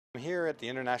here at the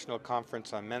International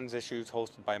Conference on Men's Issues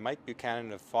hosted by Mike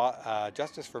Buchanan of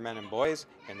Justice for Men and Boys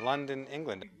in London,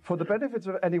 England. For the benefit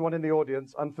of anyone in the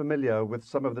audience unfamiliar with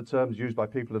some of the terms used by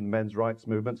people in the men's rights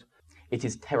movement, it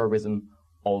is terrorism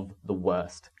of the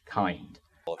worst kind.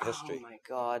 Of history. Oh my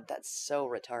god, that's so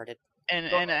retarded.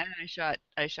 And I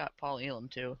shot Paul Elam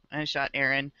too. I shot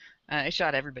Aaron. I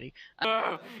shot everybody. We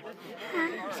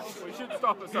should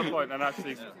stop at some point and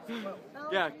actually,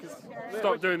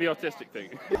 stop doing the autistic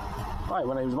thing. Hi,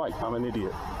 my name's Mike. I'm an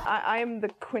idiot. I'm the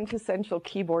quintessential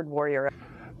keyboard warrior.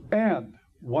 And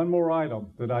one more item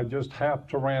that I just have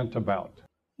to rant about.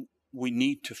 We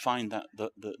need to find that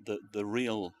the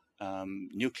real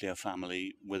nuclear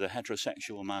family with a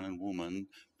heterosexual man and woman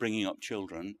bringing up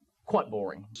children. Quite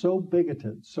boring. So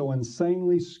bigoted, so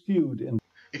insanely skewed in.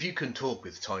 If you can talk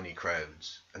with tiny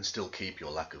crowds and still keep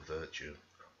your lack of virtue,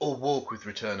 or walk with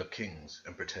Return of Kings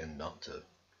and pretend not to,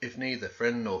 if neither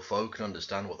friend nor foe can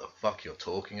understand what the fuck you're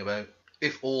talking about,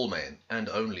 if all men, and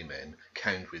only men,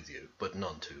 count with you, but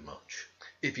none too much,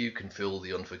 if you can fill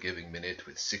the unforgiving minute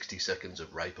with 60 seconds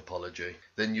of rape apology,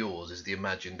 then yours is the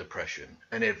imagined oppression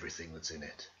and everything that's in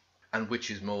it. And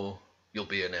which is more, you'll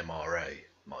be an MRA,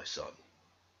 my son.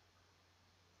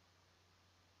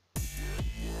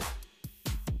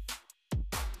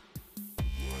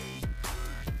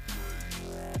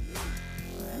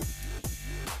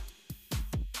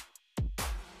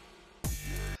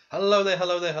 Hello there,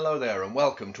 hello there, hello there, and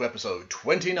welcome to episode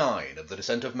 29 of The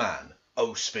Descent of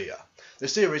Man-osphere, the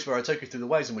series where I take you through the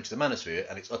ways in which the Man-osphere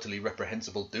and its utterly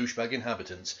reprehensible douchebag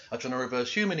inhabitants are trying to reverse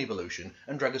human evolution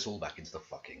and drag us all back into the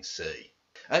fucking sea.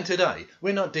 And today,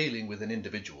 we're not dealing with an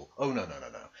individual. Oh no.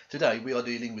 Today, we are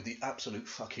dealing with the absolute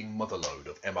fucking motherload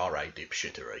of MRA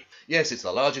dipshittery. Yes, it's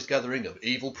the largest gathering of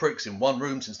evil pricks in one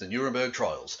room since the Nuremberg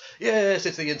trials. Yes,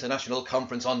 it's the International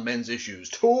Conference on Men's Issues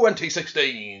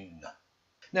 2016.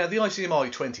 Now, the ICMI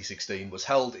 2016 was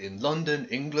held in London,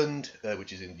 England,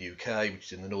 which is in the UK, which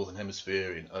is in the Northern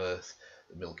Hemisphere, in Earth,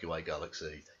 the Milky Way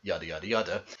galaxy, yada yada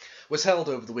yada, was held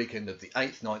over the weekend of the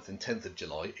 8th, 9th and 10th of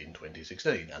July in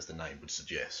 2016, as the name would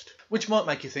suggest. Which might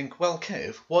make you think, well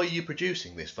Kev, why are you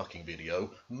producing this fucking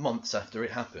video months after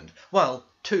it happened? Well,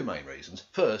 two main reasons.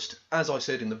 First, as I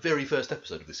said in the very first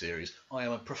episode of the series, I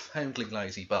am a profoundly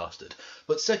lazy bastard.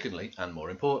 But secondly, and more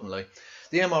importantly,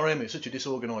 the MRM is such a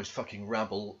disorganised fucking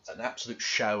rabble, an absolute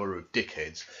shower of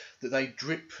dickheads, that they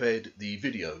drip-fed the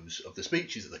videos of the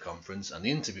speeches at the conference and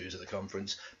the interviews at the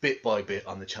conference bit by bit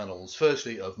on the channels,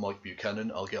 firstly of Mike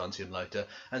Buchanan, I'll get onto him later,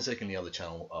 and secondly on the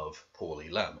channel of Paul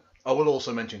Elam. I will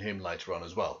also mention him later on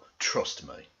as well, trust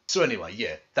me. So anyway,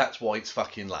 yeah, that's why it's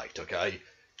fucking late, okay?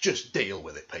 Just deal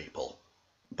with it, people.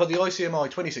 But the ICMI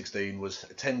 2016 was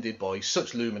attended by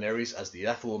such luminaries as the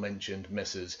aforementioned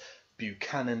Messrs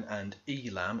Buchanan and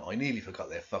Elam. I nearly forgot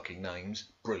their fucking names.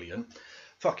 Brilliant.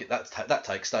 Fuck it, that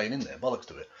takes staying in there. Bollocks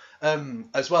to it.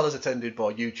 As well as attended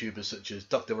by YouTubers such as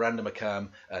Dr. Random McCam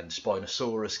and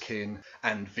Spinosaurus Kin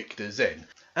and Victor Zen.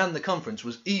 And the conference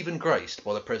was even graced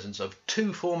by the presence of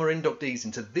two former inductees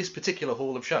into this particular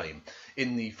Hall of Shame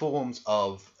in the forms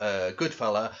of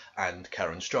Goodfella and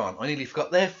Karen Strahan. I nearly forgot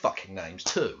their fucking names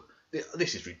too.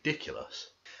 This is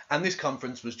ridiculous. And this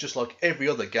conference was just like every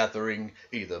other gathering,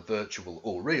 either virtual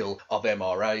or real, of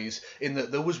MRAs, in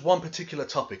that there was one particular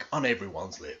topic on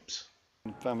everyone's lips.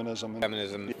 Feminism.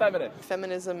 Feminism. Feminist.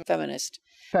 Feminism.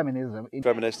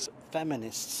 Feminists.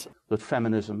 Feminists. But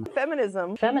feminism.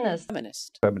 Feminism. Feminist.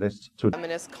 Feminist. feminists to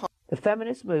The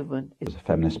feminist movement is a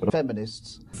feminist, but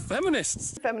Feminists.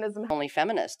 Feminists. feminism. Only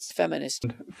feminists. Feminist.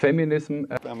 feminism.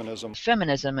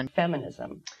 Feminism and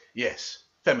Feminism. Yes,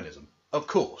 feminism. Of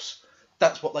course.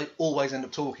 That's what they always end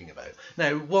up talking about.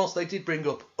 Now, whilst they did bring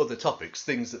up other topics,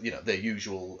 things that, you know, their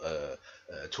usual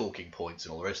talking points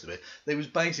and all the rest of it, there was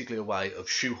basically a way of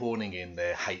shoehorning in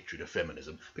their hatred of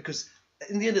feminism, because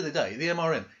in the end of the day, the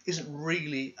MRM isn't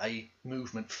really a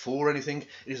movement for anything.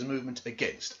 It is a movement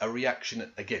against, a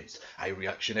reaction against, a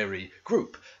reactionary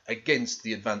group against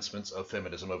the advancements of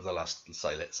feminism over the last,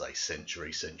 let's say,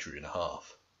 century and a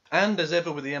half. And as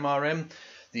ever with the MRM,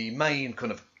 the main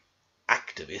kind of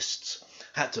activists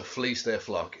had to fleece their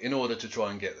flock in order to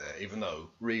try and get there, even though,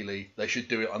 really, they should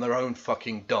do it on their own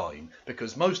fucking dime,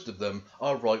 because most of them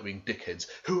are right-wing dickheads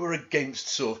who are against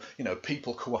sort of, you know,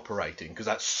 people cooperating, because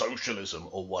that's socialism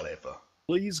or whatever.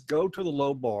 Please go to the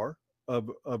low bar of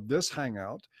this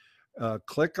hangout,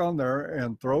 click on there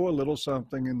and throw a little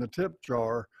something in the tip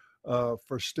jar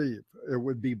for Steve. It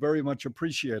would be very much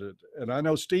appreciated. And I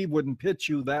know Steve wouldn't pitch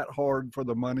you that hard for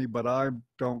the money, but I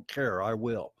don't care. I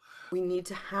will. We need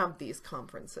to have these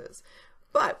conferences,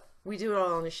 but we do it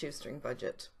all on a shoestring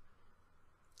budget.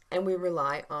 and we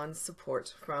rely on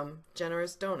support from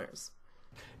generous donors.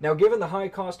 Now, given the high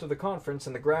cost of the conference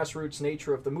and the grassroots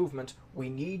nature of the movement, we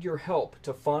need your help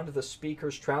to fund the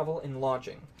speakers' travel and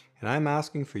lodging. And I'm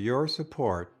asking for your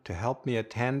support to help me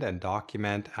attend and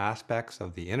document aspects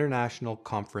of the International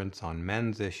Conference on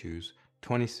Men's Issues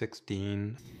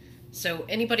 2016. So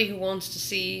anybody who wants to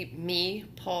see me,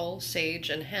 Paul, Sage,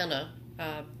 and Hannah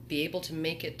be able to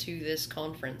make it to this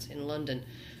conference in London,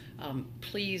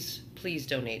 please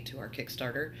donate to our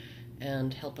Kickstarter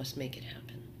and help us make it happen.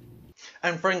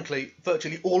 And frankly,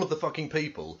 virtually all of the fucking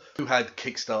people who had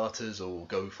Kickstarters or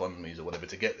GoFundMes or whatever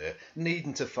to get there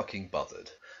needn't have fucking bothered.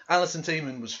 Alison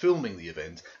Tiemann was filming the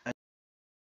event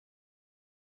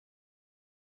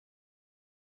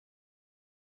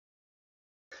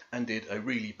and did a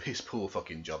really piss-poor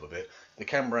fucking job of it. The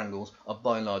camera angles are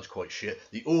by and large quite shit.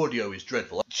 The audio is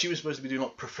dreadful. She was supposed to be doing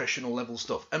like professional level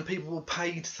stuff, and people were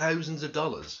paid thousands of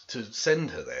dollars to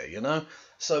send her there, you know?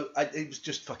 So it was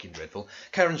just fucking dreadful.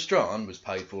 Karen Strahan was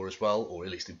paid for as well, or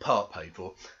at least in part paid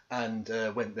for, and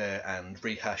went there and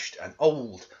rehashed an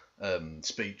old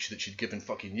speech that she'd given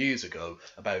fucking years ago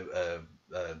about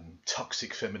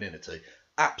toxic femininity.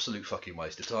 Absolute fucking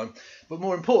waste of time. But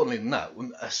more importantly than that,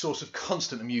 a source of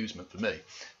constant amusement for me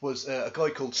was a guy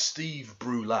called Steve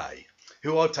Brule,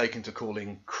 who I've taken to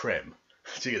calling Creme.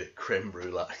 Do you get it? Creme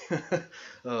brulee.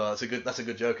 Oh, that's a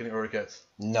good joke, isn't it, Rory Katz?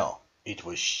 No, it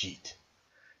was shit.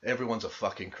 Everyone's a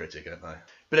fucking critic, aren't they?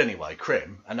 But anyway,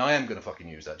 Creme, and I am going to fucking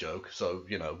use that joke, so,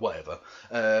 you know, whatever.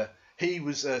 He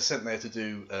was sent there to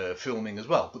do filming as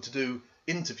well, but to do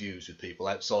interviews with people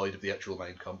outside of the actual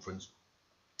main conference.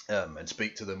 And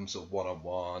speak to them sort of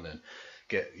one-on-one and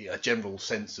get a general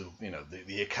sense of, you know,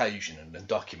 the occasion and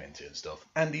document it and stuff.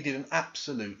 And he did an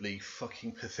absolutely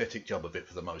fucking pathetic job of it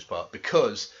for the most part,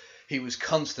 because he was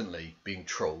constantly being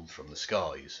trolled from the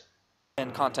skies.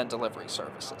 And content delivery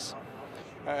services.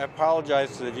 I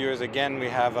apologize to the viewers again. We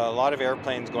have a lot of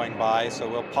airplanes going by, so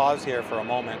we'll pause here for a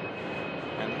moment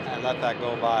and let that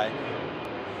go by.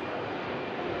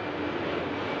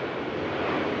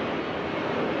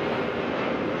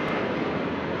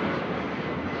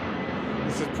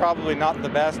 This is probably not the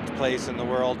best place in the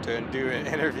world to do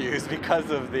interviews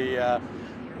because of the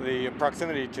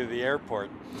proximity to the airport.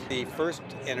 The first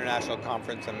international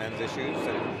conference on men's issues,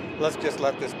 and let's just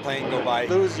let this plane go by.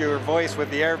 Lose your voice with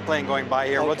the airplane going by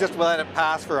here. We'll just let it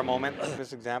pass for a moment.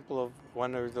 This example of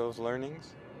one of those learnings.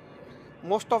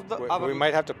 Most of the we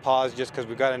might have to pause just because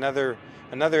we've got another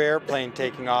airplane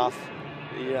taking off.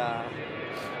 Yeah.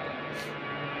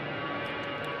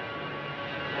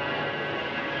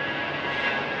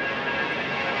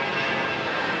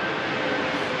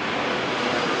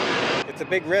 It's a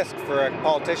big risk for a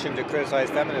politician to criticize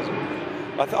feminism.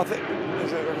 Is it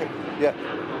okay? Yeah.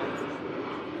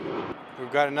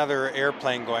 We've got another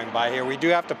airplane going by here. We do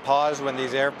have to pause when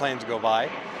these airplanes go by.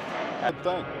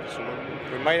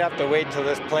 We might have to wait till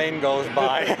this plane goes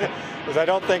by, because I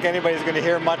don't think anybody's going to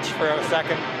hear much for a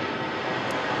second.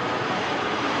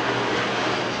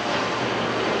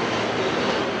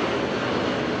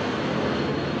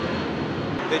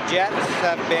 The jets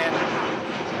have been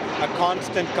a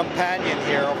constant companion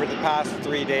here over the past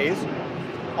 3 days.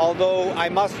 Although I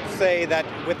must say that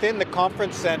within the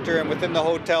conference center and within the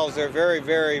hotels, they're very,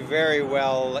 very, very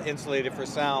well insulated for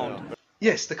sound.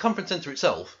 Yes, the conference centre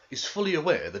itself is fully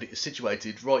aware that it is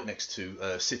situated right next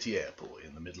to City Airport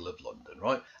in the middle of London,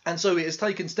 right? And so it has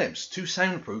taken steps to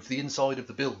soundproof the inside of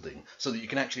the building so that you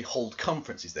can actually hold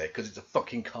conferences there, because it's a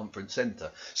fucking conference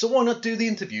centre. So why not do the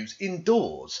interviews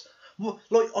indoors?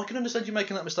 Like, I can understand you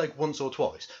making that mistake once or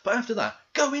twice, but after that,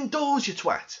 go indoors, you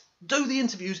twat! Do the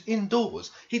interviews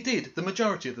indoors. He did the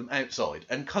majority of them outside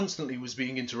and constantly was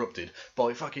being interrupted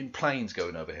by fucking planes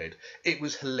going overhead. It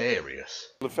was hilarious.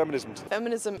 Feminism.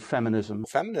 Feminism. Feminism.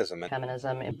 Feminism.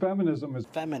 Feminism. Feminism is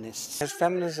Feminists. Is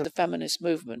feminism The feminist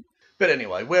movement. But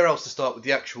anyway, where else to start with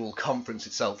the actual conference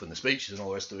itself and the speeches and all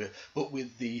the rest of it, but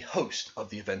with the host of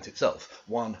the event itself,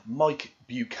 one Mike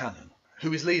Buchanan,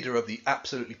 who is leader of the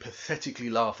absolutely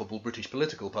pathetically laughable British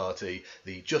political party,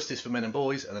 the Justice for Men and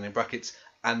Boys, and then in brackets,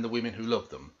 and the Women Who Love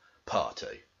Them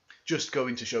party. Just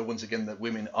going to show once again that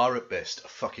women are at best a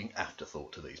fucking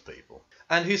afterthought to these people.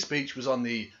 And his speech was on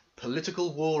the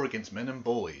political war against men and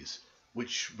boys,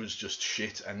 which was just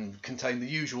shit and contained the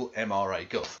usual MRA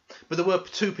guff. But there were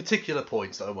two particular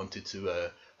points that I wanted to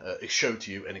show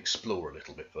to you and explore a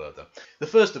little bit further. The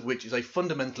first of which is a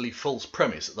fundamentally false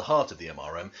premise at the heart of the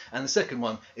MRM, and the second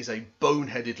one is a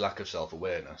boneheaded lack of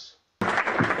self-awareness.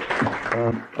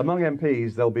 Among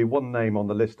MPs, there'll be one name on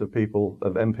the list of people,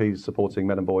 of MPs supporting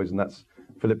men and boys, and that's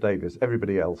Philip Davis.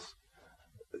 Everybody else,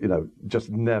 you know, just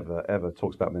never, ever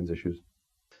talks about men's issues.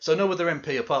 So no other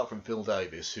MP apart from Phil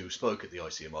Davis, who spoke at the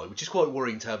ICMI, which is quite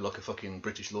worrying to have like a fucking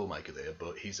British lawmaker there,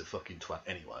 but he's a fucking twat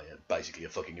anyway, basically a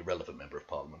fucking irrelevant member of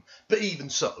Parliament. But even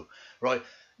so, right,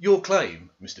 your claim,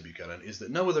 Mr Buchanan, is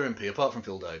that no other MP apart from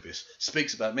Phil Davis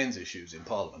speaks about men's issues in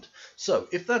Parliament. So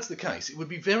if that's the case, it would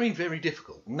be very, very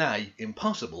difficult, nay,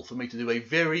 impossible for me to do a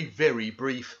very, very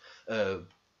brief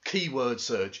keyword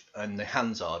search in the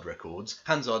Hansard records,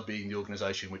 Hansard being the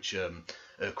organisation which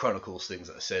chronicles things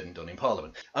that are said and done in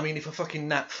Parliament. I mean, if a fucking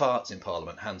gnat farts in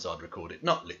Parliament, Hansard record it.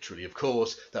 Not literally, of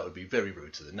course, that would be very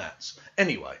rude to the gnats.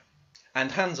 Anyway,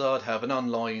 and Hansard have an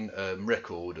online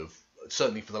record of,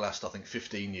 certainly for the last, I think,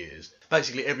 15 years,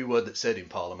 basically every word that's said in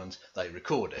Parliament, they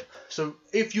record it. So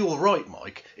if you're right,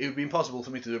 Mike, it would be impossible for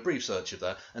me to do a brief search of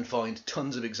that and find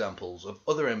tons of examples of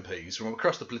other MPs from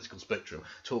across the political spectrum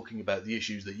talking about the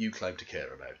issues that you claim to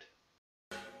care about.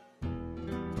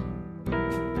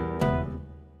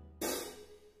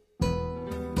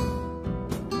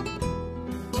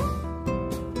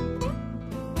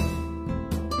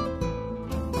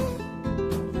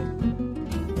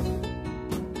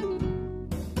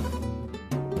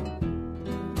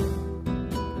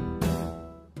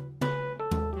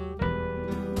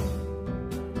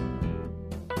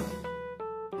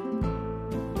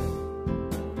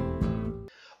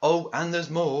 Oh, and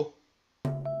there's more.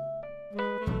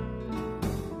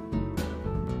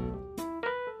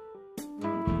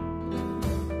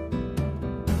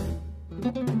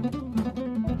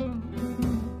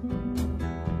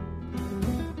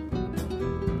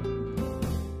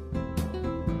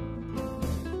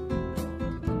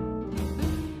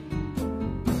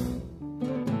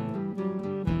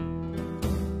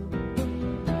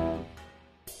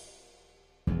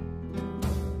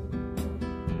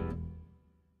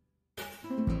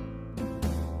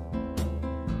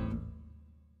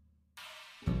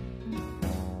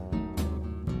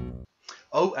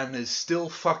 Oh, and there's still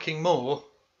fucking more.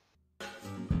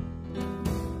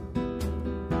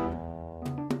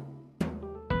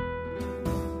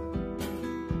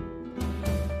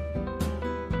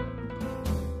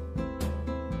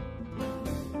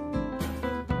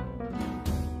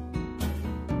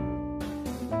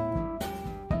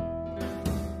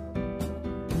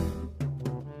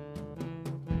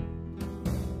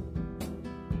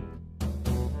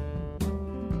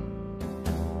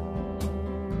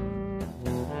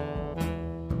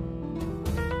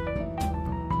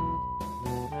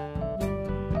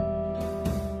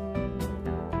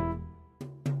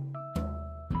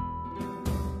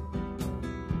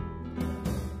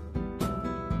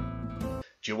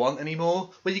 Do you want any more?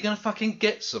 Well, you're gonna fucking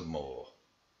get some more.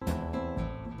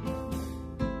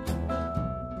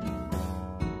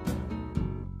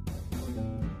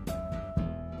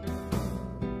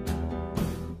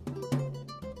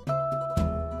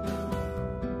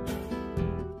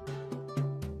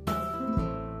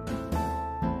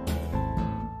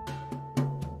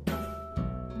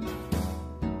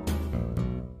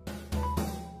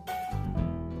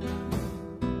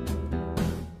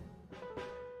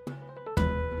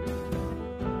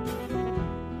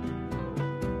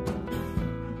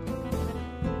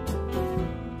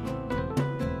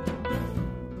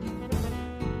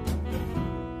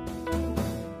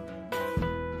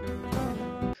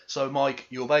 So, Mike,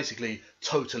 you're basically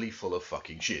totally full of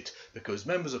fucking shit, because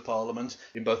members of Parliament,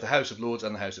 in both the House of Lords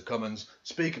and the House of Commons,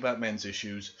 speak about men's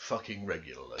issues fucking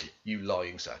regularly, you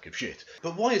lying sack of shit.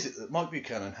 But why is it that Mike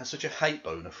Buchanan has such a hate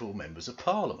boner for members of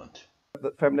Parliament?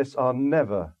 That feminists are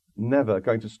never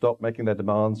going to stop making their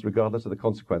demands, regardless of the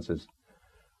consequences.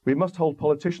 We must hold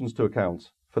politicians to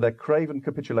account for their craven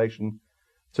capitulation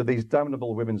to these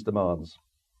damnable women's demands.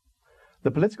 The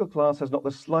political class has not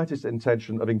the slightest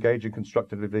intention of engaging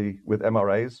constructively with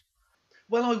MRAs.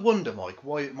 Well, I wonder, Mike,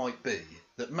 why it might be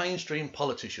that mainstream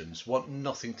politicians want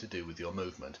nothing to do with your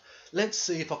movement. Let's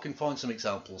see if I can find some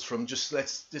examples from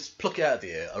let's pluck it out of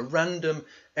the air, a random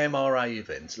MRA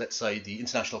event, let's say the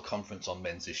International Conference on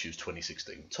Men's Issues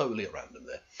 2016, totally at random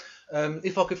there.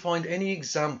 If I could find any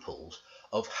examples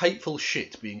of hateful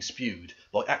shit being spewed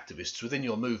by activists within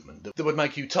your movement that would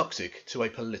make you toxic to a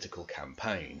political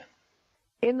campaign.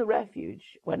 In the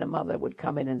refuge, when a mother would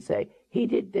come in and say, he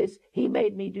did this, he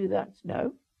made me do that.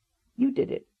 No, you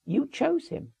did it. You chose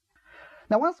him.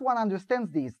 Now, once one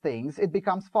understands these things, it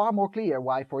becomes far more clear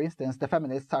why, for instance, the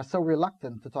feminists are so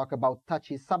reluctant to talk about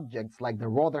touchy subjects like the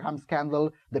Rotherham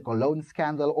scandal, the Cologne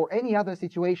scandal, or any other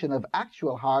situation of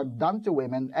actual harm done to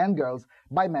women and girls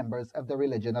by members of the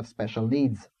religion of special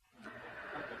needs.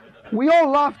 We all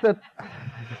laughed at...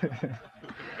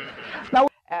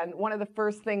 And one of the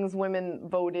first things women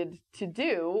voted to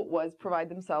do was provide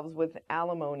themselves with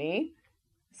alimony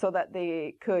so that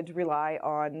they could rely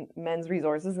on men's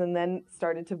resources, and then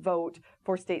started to vote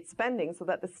for state spending so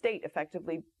that the state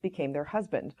effectively became their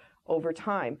husband over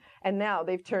time. And now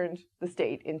they've turned the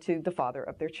state into the father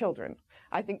of their children.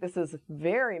 I think this is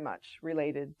very much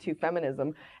related to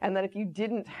feminism, and that if you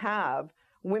didn't have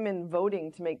women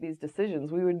voting to make these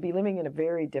decisions, we would be living in a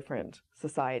very different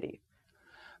society.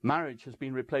 Marriage has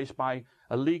been replaced by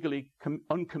a legally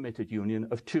uncommitted union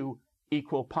of two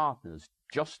equal partners,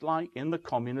 just like in the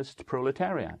communist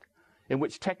proletariat, in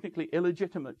which technically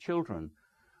illegitimate children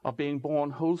are being born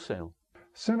wholesale.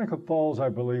 Seneca Falls, I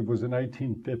believe, was in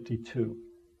 1852.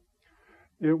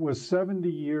 It was 70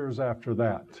 years after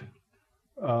that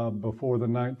before the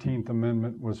 19th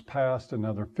Amendment was passed,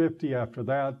 another 50 after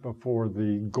that before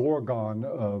the Gorgon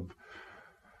of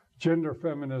gender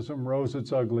feminism rose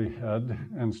its ugly head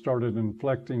and started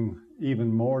inflicting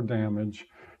even more damage.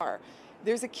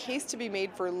 There's a case to be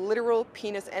made for literal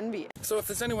penis envy. So if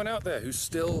there's anyone out there who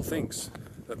still thinks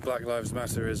that Black Lives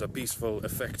Matter is a peaceful,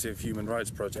 effective human rights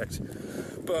project,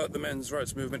 but the men's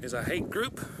rights movement is a hate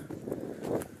group,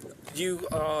 you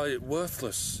are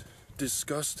worthless,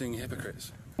 disgusting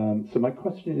hypocrites. So my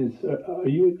question is, are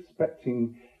you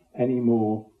expecting any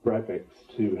more breviks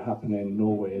to happen in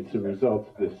Norway as a result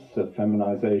of this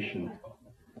feminisation?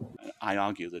 I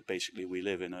argue that basically we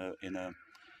live in a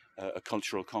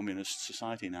cultural communist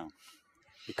society now.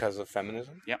 Because of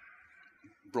feminism? Yep.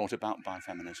 Brought about by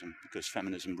feminism, because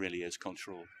feminism really is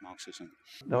cultural Marxism.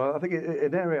 No, I think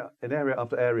in area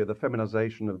after area, the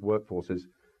feminization of workforces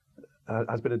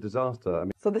has been a disaster. I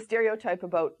mean, So the stereotype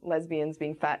about lesbians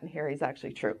being fat and hairy is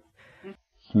actually true.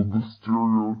 So the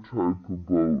stereotype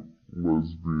about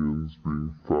lesbians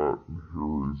being fat and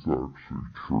hairy is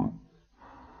actually true.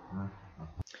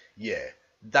 Yeah,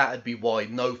 that'd be why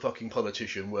no fucking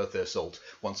politician worth their salt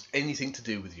wants anything to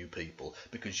do with you people,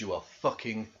 because you are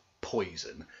fucking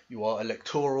poison. You are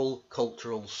electoral,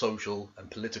 cultural, social and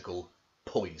political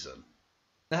poison.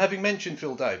 Now, having mentioned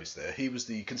Phil Davis there, he was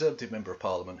the Conservative Member of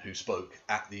Parliament who spoke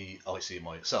at the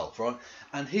ICMI itself, right?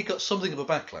 And he got something of a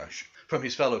backlash from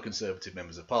his fellow Conservative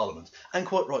Members of Parliament, and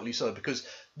quite rightly so, because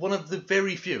one of the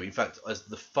very few, in fact, as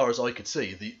far as I could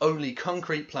see, the only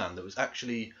concrete plan that was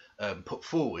actually put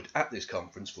forward at this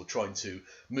conference for trying to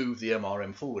move the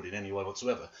MRM forward in any way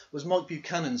whatsoever was Mike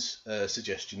Buchanan's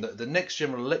suggestion that the next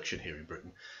general election here in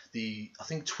Britain, the, I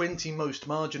think, 20 most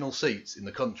marginal seats in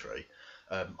the country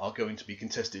are going to be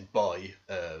contested by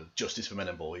Justice for Men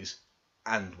and Boys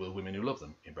and Will Women Who Love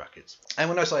Them, in brackets. And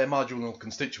when I say a marginal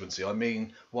constituency, I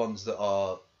mean ones that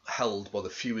are held by the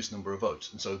fewest number of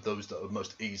votes, and so those that are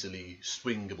most easily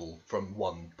swingable from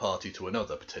one party to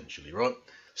another, potentially, right?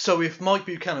 So if Mike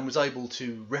Buchanan was able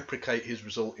to replicate his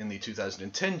result in the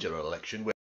 2010 general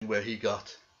election, where he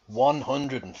got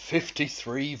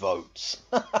 153 votes.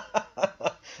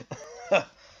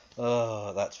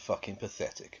 Oh, that's fucking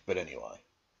pathetic. But anyway.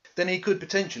 Then he could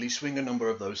potentially swing a number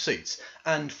of those seats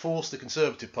and force the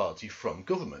Conservative Party from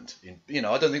government. I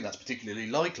don't think that's particularly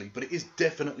likely, but it is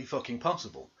definitely fucking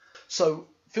possible. So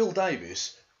Phil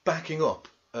Davis backing up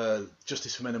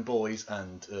Justice for Men and Boys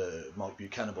and Mike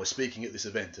Buchanan by speaking at this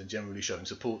event and generally showing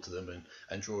support to them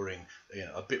and drawing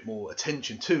a bit more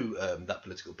attention to that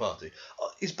political party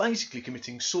is basically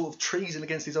committing sort of treason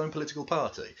against his own political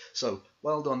party. So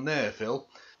well done there, Phil.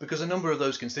 Because a number of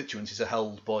those constituencies are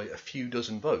held by a few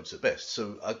dozen votes at best.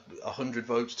 So 100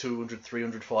 votes, 200,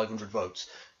 300, 500 votes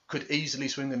could easily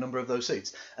swing a number of those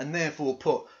seats, and therefore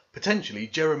put potentially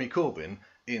Jeremy Corbyn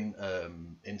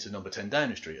into number 10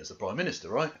 Downing Street as the Prime Minister,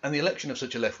 right? And the election of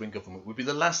such a left-wing government would be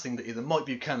the last thing that either Mike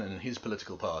Buchanan and his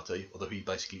political party, although he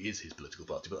basically is his political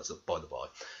party, but that's by the by,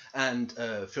 and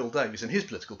Phil Davis and his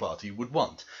political party would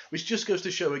want. Which just goes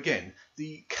to show again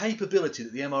the capability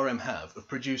that the MRM have of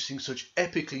producing such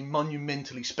epically,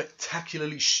 monumentally,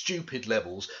 spectacularly stupid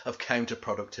levels of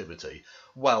counterproductivity.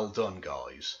 Well done,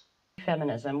 guys.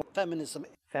 Feminism. Feminism.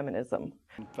 Feminism.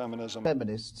 Feminism.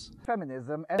 Feminists.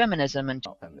 Feminism. Feminism and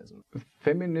feminism.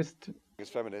 Feminist.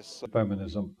 Feminists.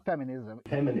 Feminism. Feminism.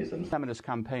 Feminism. Feminist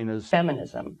campaigners.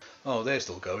 Feminism. Oh, they're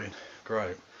still going.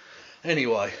 Great.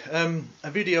 Anyway, a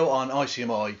video on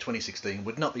ICMI 2016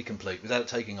 would not be complete without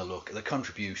taking a look at the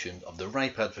contribution of the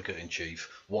rape advocate-in-chief,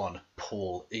 one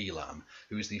Paul Elam,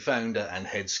 who is the founder and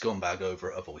head scumbag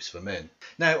over at A Voice for Men.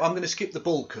 Now, I'm going to skip the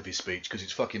bulk of his speech because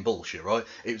it's fucking bullshit, right?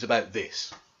 It was about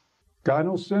this.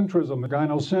 Gynocentrism,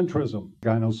 gynocentrism,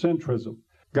 gynocentrism.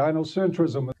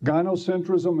 Gynocentrism,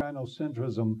 gynocentrism,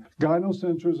 gynocentrism,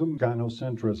 gynocentrism,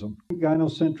 gynocentrism,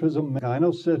 gynocentrism,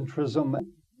 gynocentrism.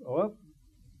 Oh,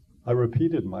 I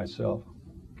repeated myself.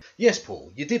 Yes,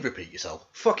 Paul, you did repeat yourself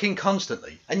fucking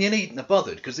constantly, and you needn't have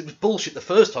bothered because it was bullshit the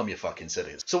first time you fucking said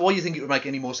it. So why you think it would make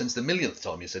any more sense the millionth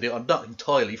time you said it, I'm not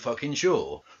entirely fucking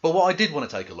sure. But what I did want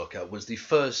to take a look at was the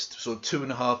first sort of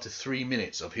 2.5 to 3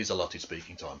 minutes of his allotted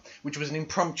speaking time, which was an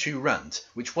impromptu rant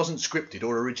which wasn't scripted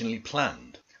or originally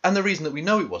planned. And the reason that we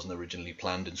know it wasn't originally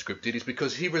planned and scripted is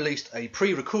because he released a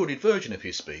pre-recorded version of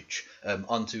his speech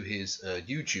onto his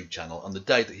YouTube channel on the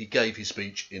day that he gave his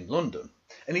speech in London.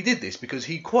 And he did this because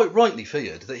he quite rightly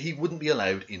feared that he wouldn't be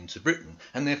allowed into Britain,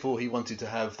 and therefore he wanted to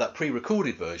have that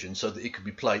pre-recorded version so that it could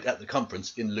be played at the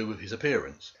conference in lieu of his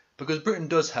appearance. Because Britain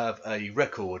does have a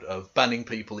record of banning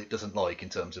people it doesn't like in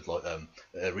terms of like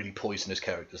really poisonous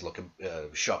characters like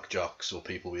shock jocks or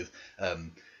people with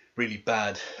really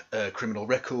bad criminal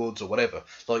records or whatever.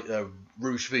 Like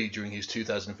Rouge V during his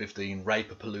 2015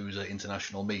 Rape-a-Palooza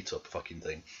International Meetup fucking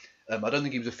thing. I don't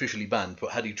think he was officially banned,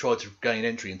 but had he tried to gain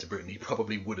entry into Britain, he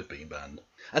probably would have been banned.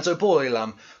 And so Paul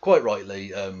Elam, quite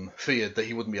rightly, feared that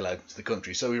he wouldn't be allowed into the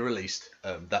country, so he released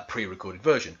that pre-recorded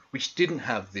version, which didn't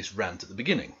have this rant at the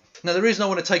beginning. Now, the reason I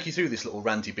want to take you through this little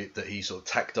ranty bit that he sort of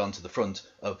tacked onto the front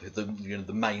of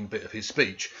the main bit of his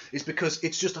speech is because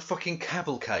it's just a fucking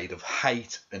cavalcade of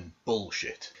hate and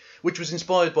bullshit, which was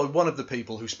inspired by one of the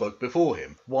people who spoke before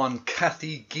him, one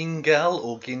Kathy Gingell,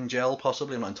 or Gingell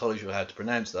possibly, I'm not entirely sure how to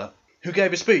pronounce that, who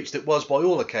gave a speech that was, by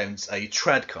all accounts, a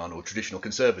tradcon, or traditional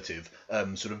conservative,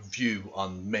 sort of view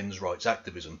on men's rights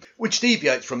activism, which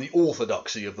deviates from the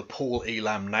orthodoxy of the Paul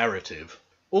Elam narrative,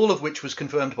 all of which was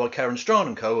confirmed by Karen Strawn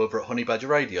and co over at Honey Badger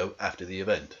Radio after the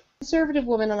event. Conservative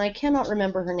woman, and I cannot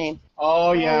remember her name.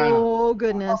 Oh, yeah. Oh,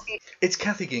 goodness. It's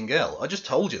Kathy Gingell. I just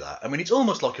told you that. I mean, it's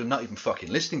almost like you're not even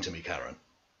fucking listening to me, Karen.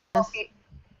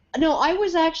 No, I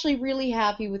was actually really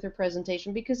happy with her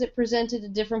presentation because it presented a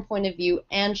different point of view,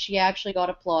 and she actually got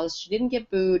applause. She didn't get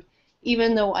booed,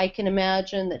 even though I can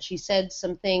imagine that she said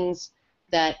some things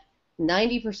that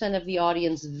 90% of the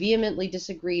audience vehemently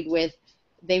disagreed with.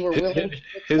 They were willing.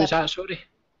 Who was that? Sorry.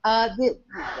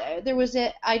 There was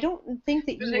a. I don't think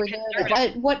that you were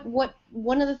there.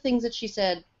 One of the things that she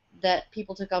said that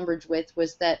people took umbrage with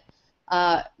was that,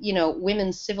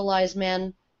 women civilize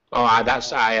men. Oh,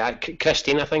 that's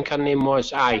Christine, I think her name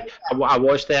was. I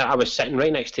was there. I was sitting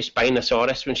right next to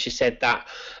Spinosaurus when she said that,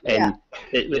 and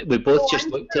we both just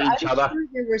looked at each other. Sure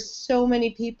there were so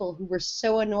many people who were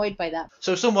so annoyed by that.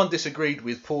 So someone disagreed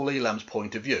with Paul Elam's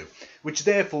point of view, which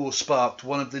therefore sparked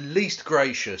one of the least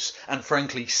gracious and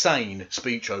frankly sane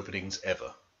speech openings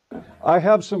ever. I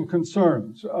have some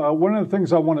concerns. One of the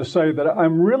things I want to say that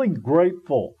I'm really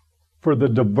grateful for the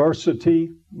diversity,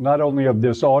 not only of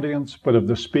this audience, but of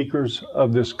the speakers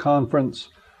of this conference.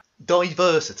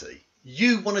 Diversity?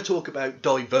 You want to talk about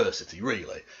diversity,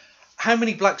 really? How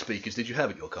many black speakers did you have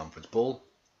at your conference, Paul?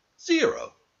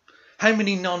 0. How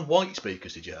many non-white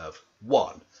speakers did you have?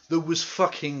 1. There was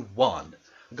fucking 1.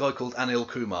 A guy called Anil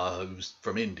Kumar, who's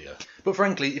from India. But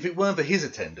frankly, if it weren't for his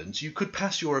attendance, you could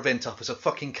pass your event off as a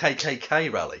fucking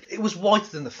KKK rally. It was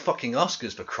whiter than the fucking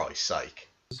Oscars, for Christ's sake.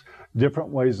 Different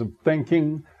ways of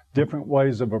thinking, different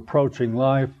ways of approaching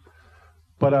life,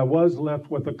 but I was left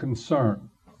with a concern,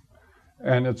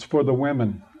 and it's for the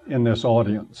women in this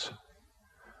audience.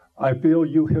 I feel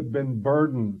you have been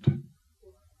burdened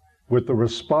with the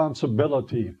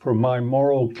responsibility for my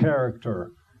moral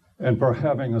character and for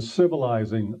having a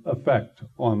civilizing effect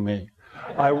on me.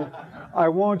 I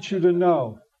want you to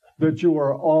know that you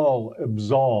are all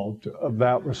absolved of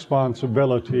that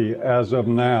responsibility as of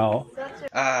now.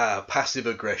 Ah, passive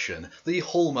aggression, the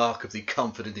hallmark of the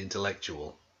confident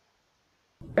intellectual.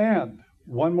 And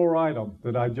one more item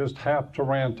that I just have to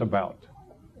rant about,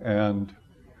 and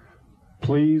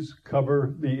please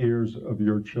cover the ears of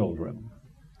your children.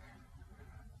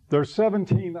 There are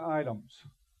 17 items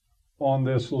on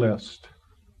this list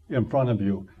in front of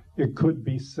you. It could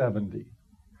be 70.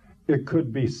 It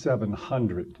could be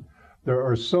 700. There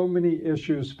are so many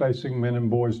issues facing men and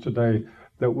boys today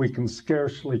that we can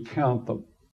scarcely count them.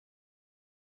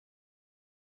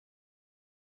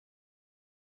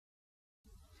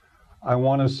 I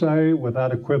want to say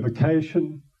without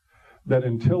equivocation that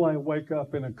until I wake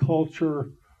up in a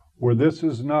culture where this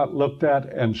is not looked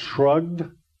at and shrugged,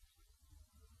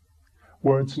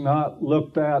 where it's not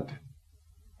looked at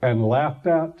and laughed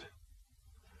at,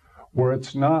 where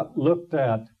it's not looked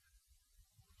at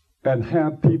and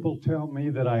have people tell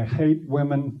me that I hate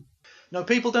women. No,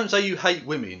 people don't say you hate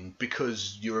women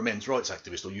because you're a men's rights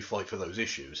activist or you fight for those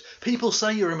issues. People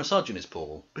say you're a misogynist,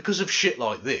 Paul, because of shit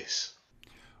like this.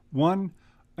 One,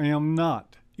 I am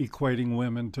not equating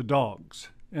women to dogs,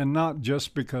 and not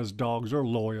just because dogs are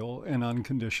loyal and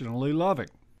unconditionally loving.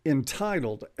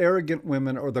 Entitled, arrogant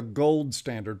women are the gold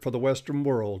standard for the Western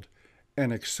world,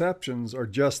 and exceptions are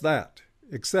just that,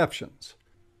 exceptions.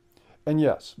 And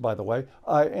yes, by the way,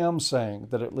 I am saying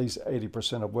that at least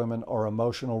 80% of women are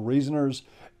emotional reasoners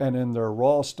and in their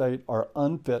raw state are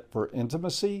unfit for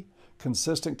intimacy,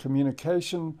 consistent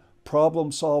communication,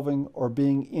 problem solving, or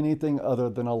being anything other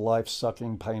than a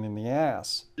life-sucking pain in the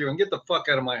ass. You can get the fuck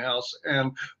out of my house.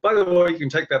 And by the way, you can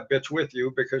take that bitch with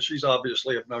you because she's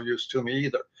obviously of no use to me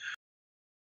either.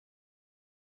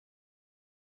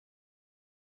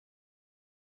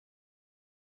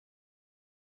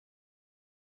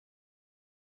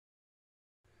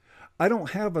 I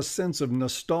don't have a sense of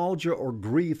nostalgia or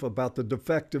grief about the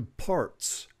defective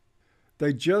parts.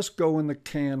 They just go in the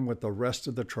can with the rest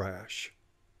of the trash.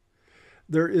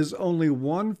 There is only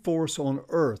one force on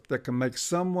earth that can make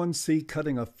someone see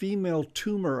cutting a female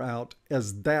tumor out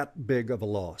as that big of a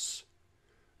loss.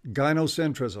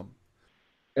 Gynocentrism.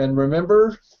 And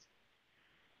remember,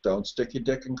 don't stick your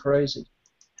dick in crazy.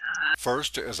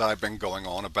 First, as I've been going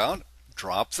on about,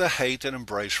 drop the hate and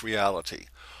embrace reality.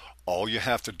 All you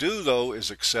have to do, though, is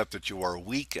accept that you are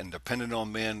weak and dependent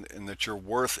on men and that your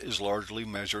worth is largely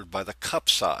measured by the cup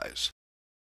size.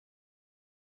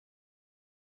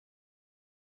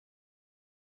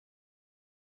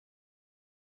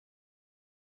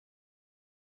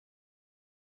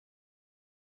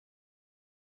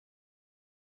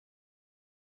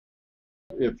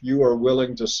 If you are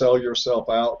willing to sell yourself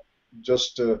out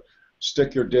just to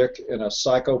stick your dick in a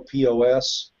psycho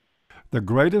POS. The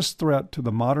greatest threat to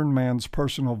the modern man's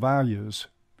personal values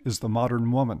is the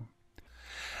modern woman.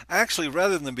 Actually,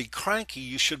 rather than be cranky,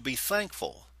 you should be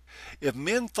thankful. If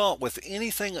men thought with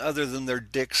anything other than their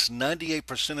dicks,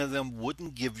 98% of them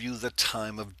wouldn't give you the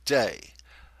time of day.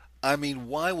 I mean,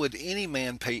 why would any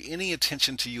man pay any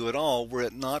attention to you at all were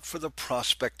it not for the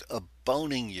prospect of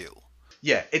boning you?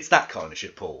 Yeah, it's that kind of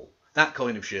shit, Paul. That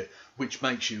kind of shit which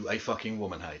makes you a fucking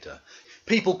woman hater.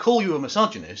 People call you a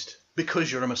misogynist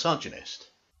because you're a misogynist.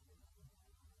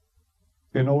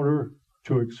 In order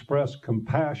to express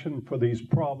compassion for these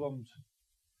problems,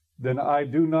 then I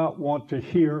do not want to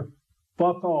hear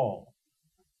fuck all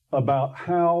about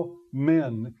how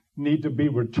men need to be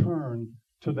returned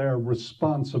to their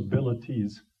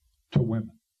responsibilities to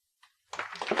women.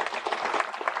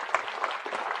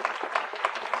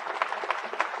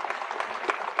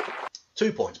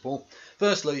 2 points, Paul.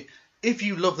 Firstly, if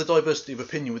you love the diversity of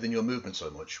opinion within your movement so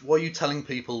much, why are you telling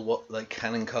people what they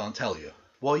can and can't tell you?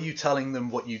 Why are you telling them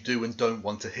what you do and don't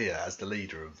want to hear as the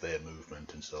leader of their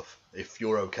movement and stuff, if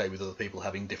you're okay with other people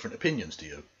having different opinions to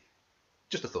you?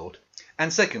 Just a thought.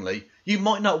 And secondly, you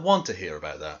might not want to hear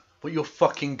about that, but you're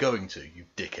fucking going to, you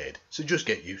dickhead, so just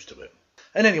get used to it.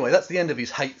 And anyway, that's the end of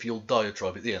his hate-fueled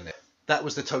diatribe at the end there. That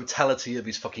was the totality of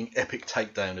his fucking epic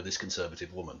takedown of this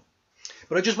conservative woman.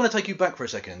 But I just want to take you back for a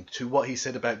second to what he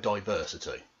said about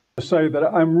diversity. To say that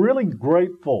I'm really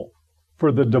grateful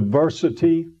for the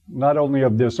diversity, not only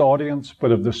of this audience,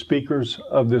 but of the speakers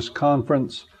of this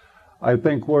conference. I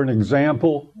think we're an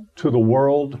example to the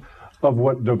world of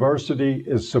what diversity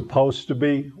is supposed to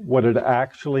be, what it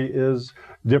actually is,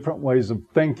 different ways of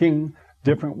thinking,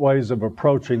 different ways of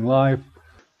approaching life.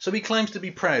 So he claims to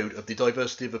be proud of the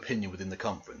diversity of opinion within the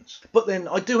conference. But then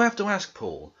I do have to ask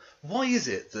Paul, why is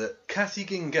it that Kathy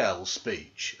Gingel's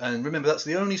speech, and remember that's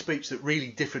the only speech that really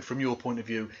differed from your point of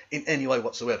view in any way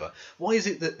whatsoever, why is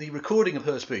it that the recording of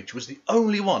her speech was the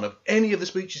only one of any of the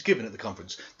speeches given at the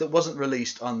conference that wasn't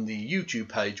released on the YouTube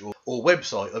page or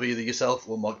website of either yourself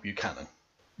or Mike Buchanan?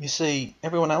 You see,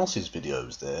 everyone else's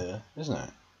video's there, isn't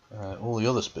it? All the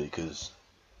other speakers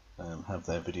have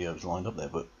their videos lined up there,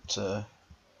 but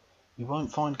you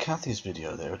won't find Kathy's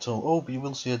video there at all. Oh, but you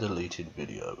will see a deleted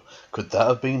video. Could that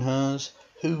have been hers?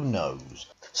 Who knows?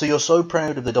 So you're so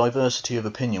proud of the diversity of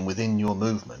opinion within your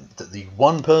movement that the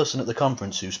one person at the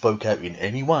conference who spoke out in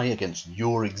any way against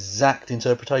your exact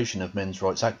interpretation of men's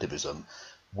rights activism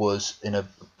was,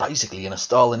 basically in a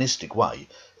Stalinistic way,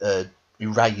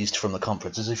 erased from the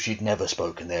conference as if she'd never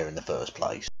spoken there in the first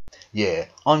place. Yeah,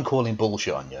 I'm calling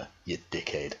bullshit on you, you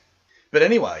dickhead. But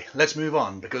anyway, let's move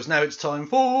on, because now it's time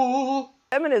for...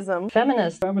 Feminism.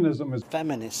 Feminist. Feminism is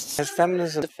Feminists. As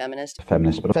feminism. Feminist.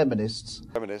 Feminist, but Feminists.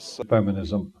 Feminists.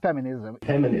 feminism. Feminism.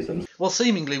 feminism. Well,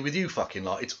 seemingly with you fucking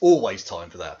lot, it's always time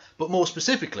for that. But more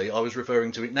specifically, I was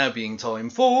referring to it now being time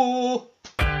for...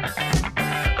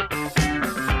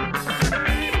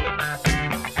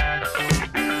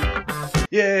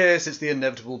 Yes, it's the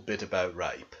inevitable bit about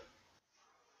rape.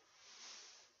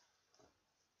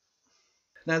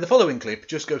 Now, the following clip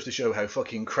just goes to show how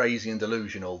fucking crazy and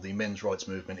delusional the men's rights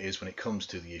movement is when it comes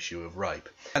to the issue of rape.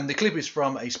 And the clip is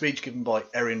from a speech given by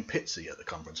Erin Pitsey at the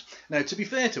conference. Now, to be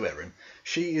fair to Erin,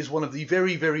 she is one of the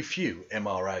very, very few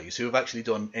MRAs who have actually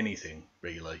done anything,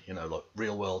 really, you know, like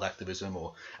real-world activism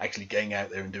or actually getting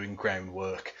out there and doing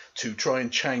groundwork to try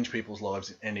and change people's lives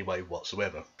in any way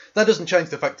whatsoever. That doesn't change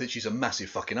the fact that she's a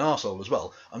massive fucking arsehole as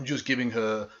well. I'm just giving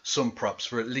her some props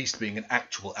for at least being an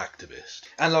actual activist.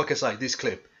 And like I say, this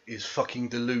clip is fucking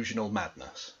delusional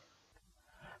madness.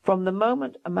 From the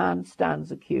moment a man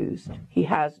stands accused, he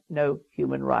has no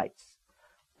human rights.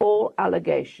 All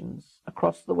allegations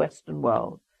across the Western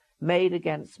world made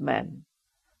against men,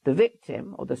 the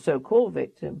victim, or the so-called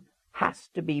victim, has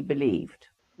to be believed.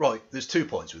 Right, there's 2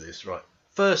 points with this, right.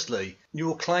 Firstly,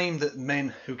 your claim that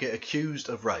men who get accused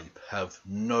of rape have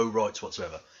no rights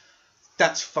whatsoever.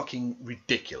 That's fucking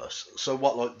ridiculous. So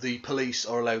what, like, the police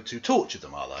are allowed to torture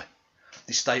them, are they?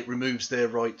 The state removes their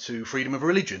right to freedom of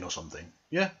religion or something,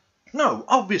 yeah? No,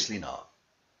 obviously not.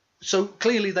 So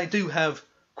clearly they do have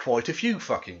quite a few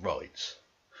fucking rights.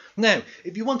 Now,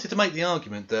 if you wanted to make the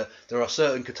argument that there are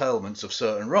certain curtailments of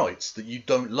certain rights that you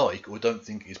don't like or don't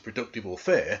think is productive or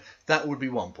fair, that would be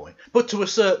one point. But to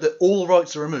assert that all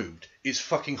rights are removed is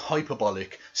fucking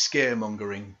hyperbolic,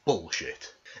 scaremongering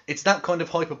bullshit. It's that kind of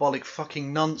hyperbolic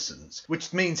fucking nonsense,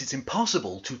 which means it's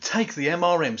impossible to take the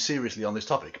MRM seriously on this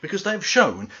topic, because they have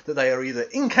shown that they are either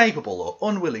incapable or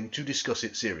unwilling to discuss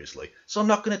it seriously. So I'm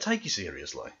not going to take you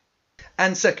seriously.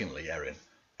 And secondly, Erin,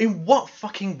 in what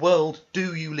fucking world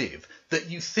do you live that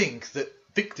you think that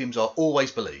victims are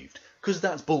always believed? Because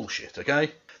that's bullshit,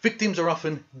 okay? Victims are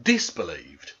often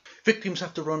disbelieved. Victims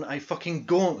have to run a fucking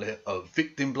gauntlet of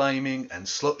victim blaming and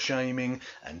slut shaming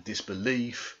and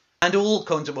disbelief and all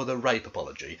kinds of other rape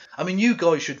apology. I mean, you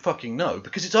guys should fucking know,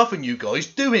 because it's often you guys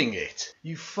doing it.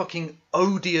 You fucking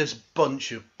odious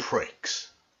bunch of pricks.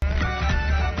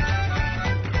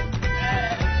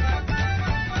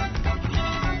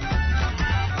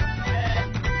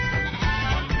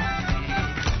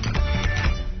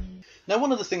 Now,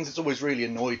 one of the things that's always really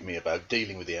annoyed me about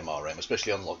dealing with the MRM,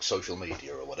 especially on like social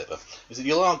media or whatever, is that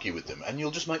you'll argue with them and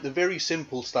you'll just make the very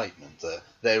simple statement that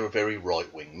they're a very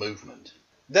right-wing movement.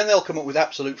 Then they'll come up with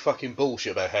absolute fucking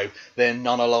bullshit about how they're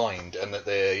non-aligned and that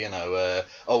they're, you know,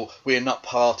 oh, we're not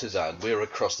partisan, we're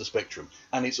across the spectrum,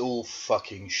 and it's all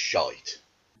fucking shite.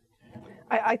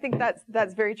 I think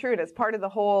that's very true, and it's part of the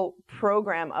whole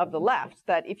program of the left,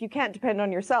 that if you can't depend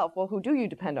on yourself, well, who do you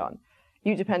depend on?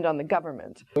 You depend on the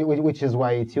government. Which is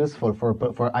why it's useful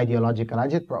for ideological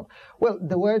agitprop. Well,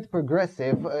 the word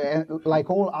progressive, like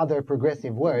all other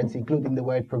progressive words, including the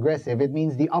word progressive, it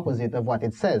means the opposite of what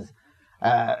it says.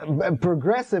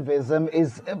 Progressivism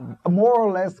is more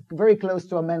or less very close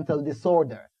to a mental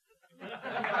disorder.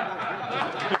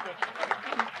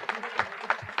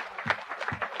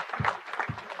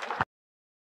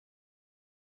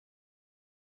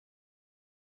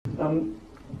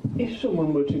 If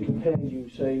someone were to compare you,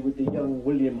 say, with the young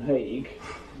William Hague,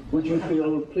 would you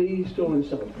feel pleased or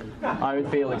insulted? I would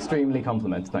feel extremely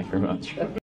complimented, thank you very much.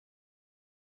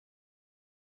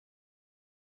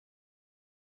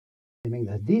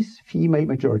 That this female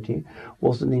majority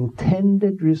was an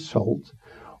intended result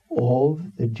of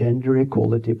the gender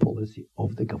equality policy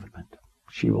of the government.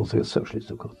 She was a socialist,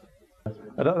 of course.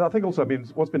 And I think also, I mean,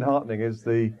 what's been heartening is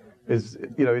the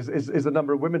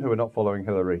number of women who are not following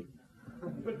Hillary.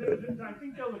 But I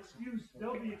think they'll be excused.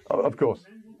 Of course,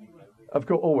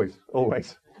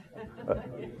 always.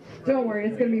 Don't worry,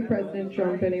 it's going to be President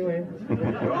Trump anyway.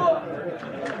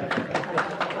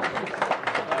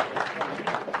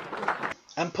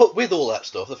 And put with all that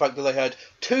stuff, the fact that they had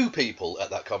 2 people at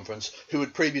that conference who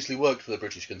had previously worked for the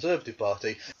British Conservative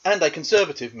Party and a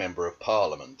Conservative Member of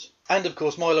Parliament. And of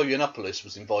course Milo Yiannopoulos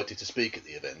was invited to speak at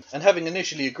the event, and having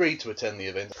initially agreed to attend the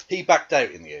event, he backed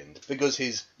out in the end because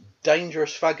his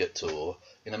Dangerous Faggot tour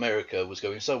in America was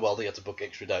going so well they had to book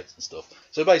extra dates and stuff.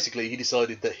 So basically he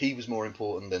decided that he was more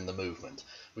important than the movement,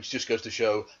 which just goes to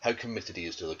show how committed he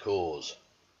is to the cause.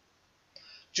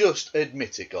 Just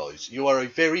admit it, guys. You are a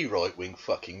very right-wing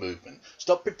fucking movement.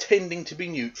 Stop pretending to be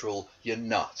neutral. You're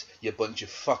not. You bunch of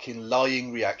fucking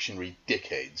lying reactionary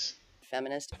dickheads.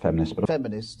 Feminist. Feminist, but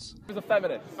feminists. Who's a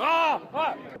feminist?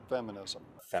 Feminism.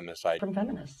 Femicide. From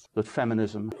feminists. That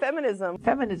feminism.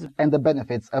 Feminism. And the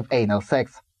benefits of anal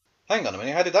sex. Hang on a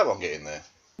minute, how did that one get in there?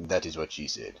 That is what she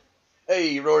said.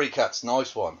 Hey, Rory Katz,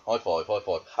 nice one. High five, high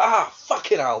five. Ah,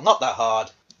 fucking hell, not that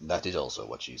hard. That is also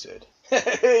what she said.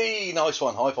 Hey, nice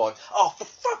one, high five. Oh, for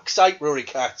fuck's sake, Rory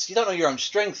Katz, you don't know your own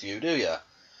strength, you, do you?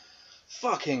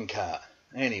 Fucking cat.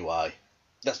 Anyway,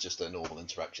 that's just a normal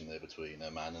interaction there between a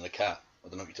man and a cat. I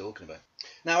don't know what you're talking about.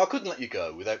 Now, I couldn't let you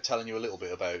go without telling you a little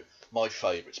bit about my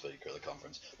favourite speaker at the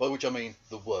conference, by which I mean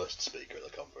the worst speaker at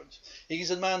the conference.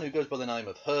 He's a man who goes by the name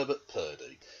of Herbert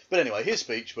Purdy. But anyway, his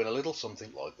speech went a little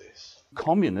something like this.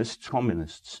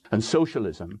 Communists, and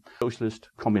socialism, socialist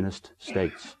communist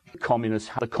states. The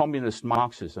communist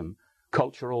Marxism,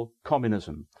 cultural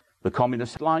communism. The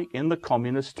communists like in the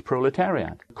communist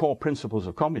proletariat. Core principles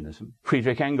of communism.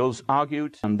 Friedrich Engels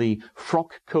argued, and the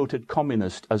frock-coated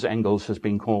communist, as Engels has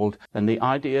been called, and the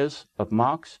ideas of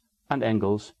Marx and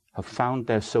Engels have found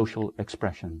their social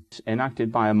expression.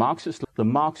 Enacted by the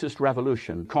Marxist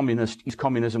revolution,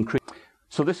 communism.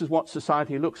 So this is what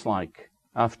society looks like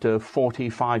after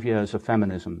 45 years of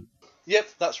feminism. Yep,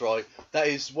 that's right. That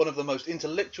is one of the most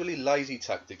intellectually lazy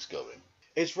tactics going.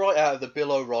 It's right out of the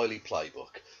Bill O'Reilly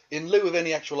playbook. In lieu of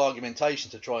any actual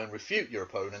argumentation to try and refute your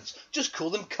opponents, just call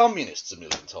them communists a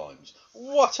million times.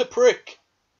 What a prick!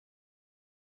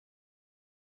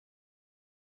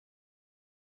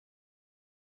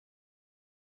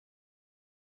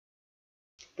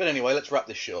 But anyway, let's wrap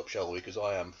this shit up, shall we? Because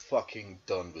I am fucking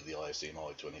done with the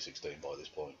ICMI 2016 by this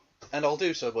point. And I'll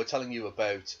do so by telling you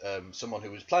about someone who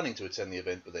was planning to attend the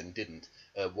event but then didn't,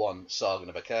 one Sargon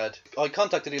of Akkad. I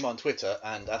contacted him on Twitter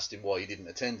and asked him why he didn't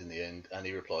attend in the end, and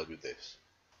he replied with this.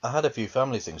 I had a few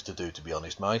family things to do, to be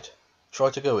honest, mate.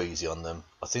 Try to go easy on them.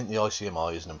 I think the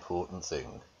ICMI is an important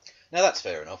thing. Now that's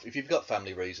fair enough. If you've got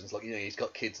family reasons, like, you know, he's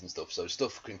got kids and stuff, so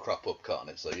stuff can crop up, can't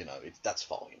it? So, you know, that's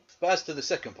fine. But as to the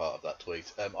second part of that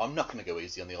tweet, I'm not going to go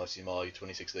easy on the ICMI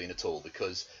 2016 at all,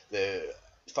 because they're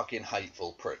fucking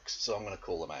hateful pricks, so I'm going to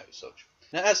call them out as such.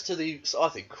 Now, as to the, I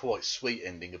think, quite sweet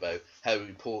ending about how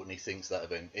important he thinks that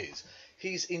event is,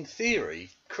 he's in theory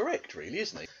correct, really,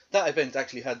 isn't he? That event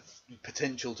actually had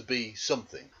potential to be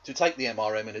something, to take the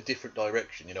MRM in a different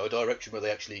direction, you know, a direction where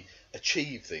they actually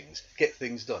achieve things, get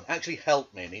things done, actually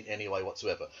help men in any way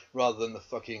whatsoever, rather than the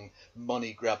fucking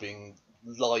money-grabbing,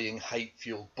 lying,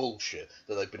 hate-fueled bullshit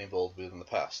that they've been involved with in the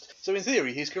past. So in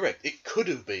theory, he's correct. It could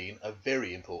have been a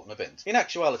very important event. In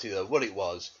actuality, though, what it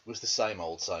was the same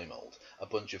old, same old. A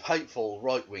bunch of hateful,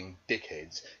 right-wing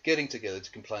dickheads getting together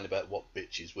to complain about what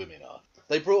bitches women are.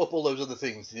 They brought up all those other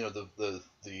things, you know, the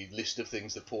list of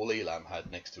things that Paul Elam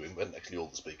had next to him, when actually all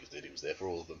the speakers did, he was there for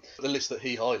all of them. The list that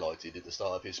he highlighted at the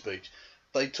start of his speech,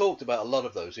 they talked about a lot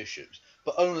of those issues,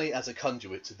 but only as a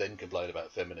conduit to then complain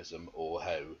about feminism or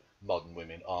how modern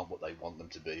women aren't what they want them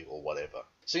to be or whatever.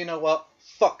 So you know what?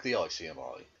 Fuck the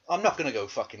ICMI. I'm not going to go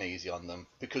fucking easy on them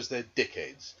because they're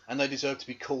dickheads and they deserve to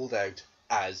be called out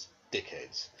as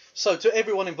dickheads. So to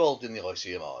everyone involved in the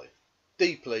ICMI,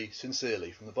 deeply,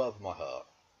 sincerely, from the bottom of my heart,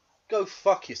 go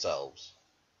fuck yourselves.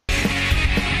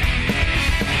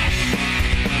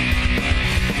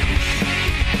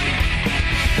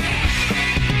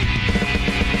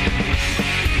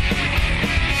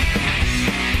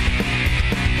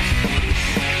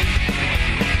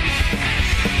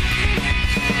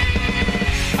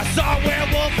 Saw a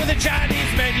werewolf with a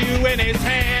Chinese menu in his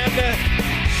hand,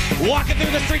 walking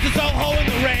through the streets of Soho in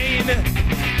the rain.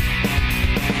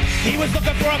 He was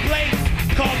looking for a place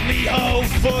called Miho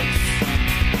Foots.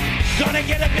 Gonna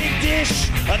get a big dish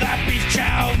of that beef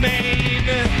chow mein.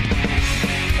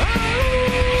 Oh,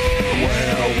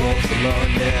 werewolves of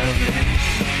London.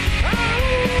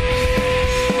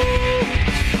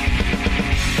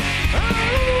 Oh,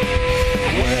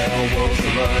 werewolves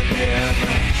of London.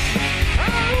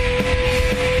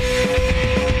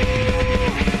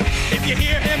 If you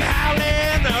hear him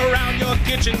howling around your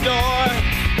kitchen door,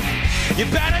 you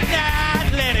better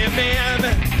not let him in.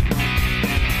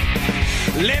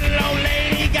 Little old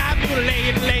lady got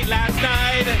mutilated late last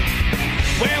night.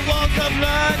 Werewolves of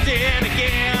London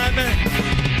again.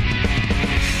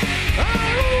 Oh,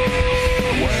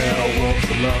 werewolves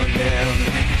of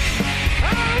London.